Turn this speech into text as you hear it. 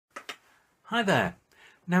Hi there.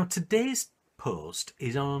 Now today's post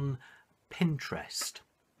is on Pinterest.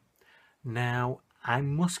 Now I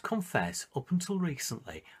must confess, up until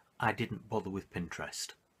recently I didn't bother with Pinterest.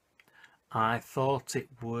 I thought it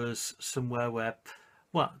was somewhere where,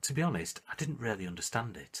 well, to be honest, I didn't really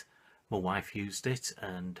understand it. My wife used it,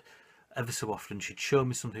 and ever so often she'd show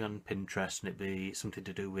me something on Pinterest and it'd be something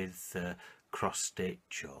to do with cross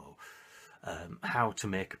stitch or how to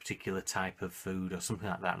make a particular type of food or something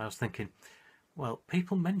like that, and I was thinking, well,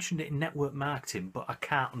 people mentioned it in network marketing, but I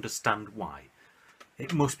can't understand why.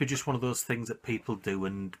 It must be just one of those things that people do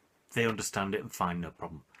and they understand it and fine, no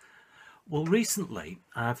problem. Well, recently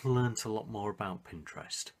I've learnt a lot more about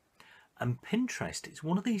Pinterest. And Pinterest is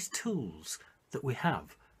one of these tools that we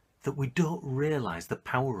have that we don't realise the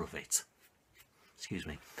power of it. Excuse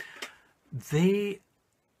me. The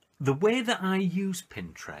way that I use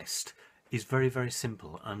Pinterest is very, very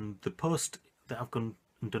simple, and the post that I've gone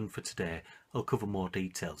and done for today, I'll cover more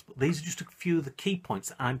details, but these are just a few of the key points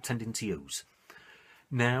that I'm tending to use.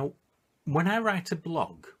 Now, when I write a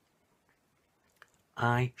blog,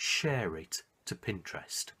 I share it to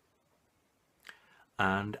Pinterest,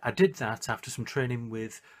 and I did that after some training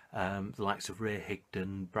with the likes of Ray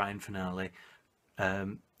Higdon, Brian Finale,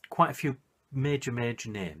 quite a few major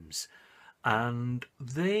names, and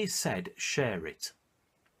they said share it.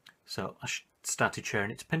 So I started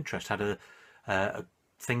sharing it to Pinterest. Had a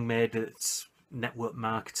thing made that's network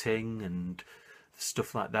marketing and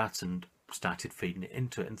stuff like that, and started feeding it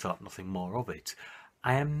into it and thought nothing more of it.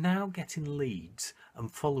 I am now getting leads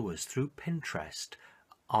and followers through Pinterest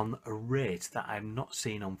on a rate that I'm not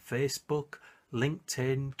seeing on Facebook,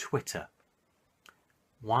 LinkedIn, Twitter.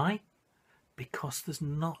 Why? Because there's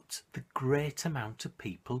not the great amount of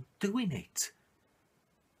people doing it.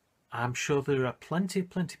 I'm sure there are plenty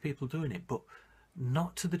of people doing it, but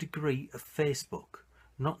not to the degree of Facebook,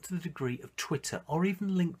 not to the degree of Twitter or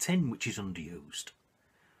even LinkedIn, which is underused.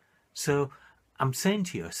 So I'm saying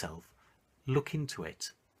to yourself, look into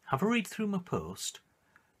it, have a read through my post,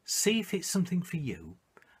 see if it's something for you,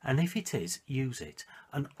 and if it is, use it.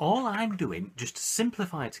 And all I'm doing, just to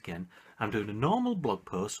simplify it again, I'm doing a normal blog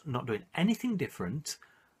post, not doing anything different,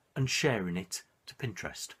 and sharing it to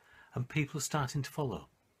Pinterest, and people are starting to follow.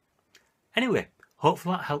 Anyway,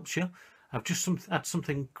 hopefully that helps you. I've just had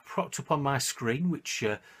something propped up on my screen which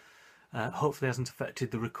hopefully hasn't affected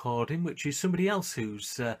the recording, which is somebody else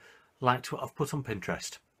who's liked what I've put on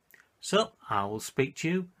Pinterest. So I will speak to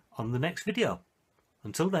you on the next video.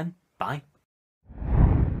 Until then, bye.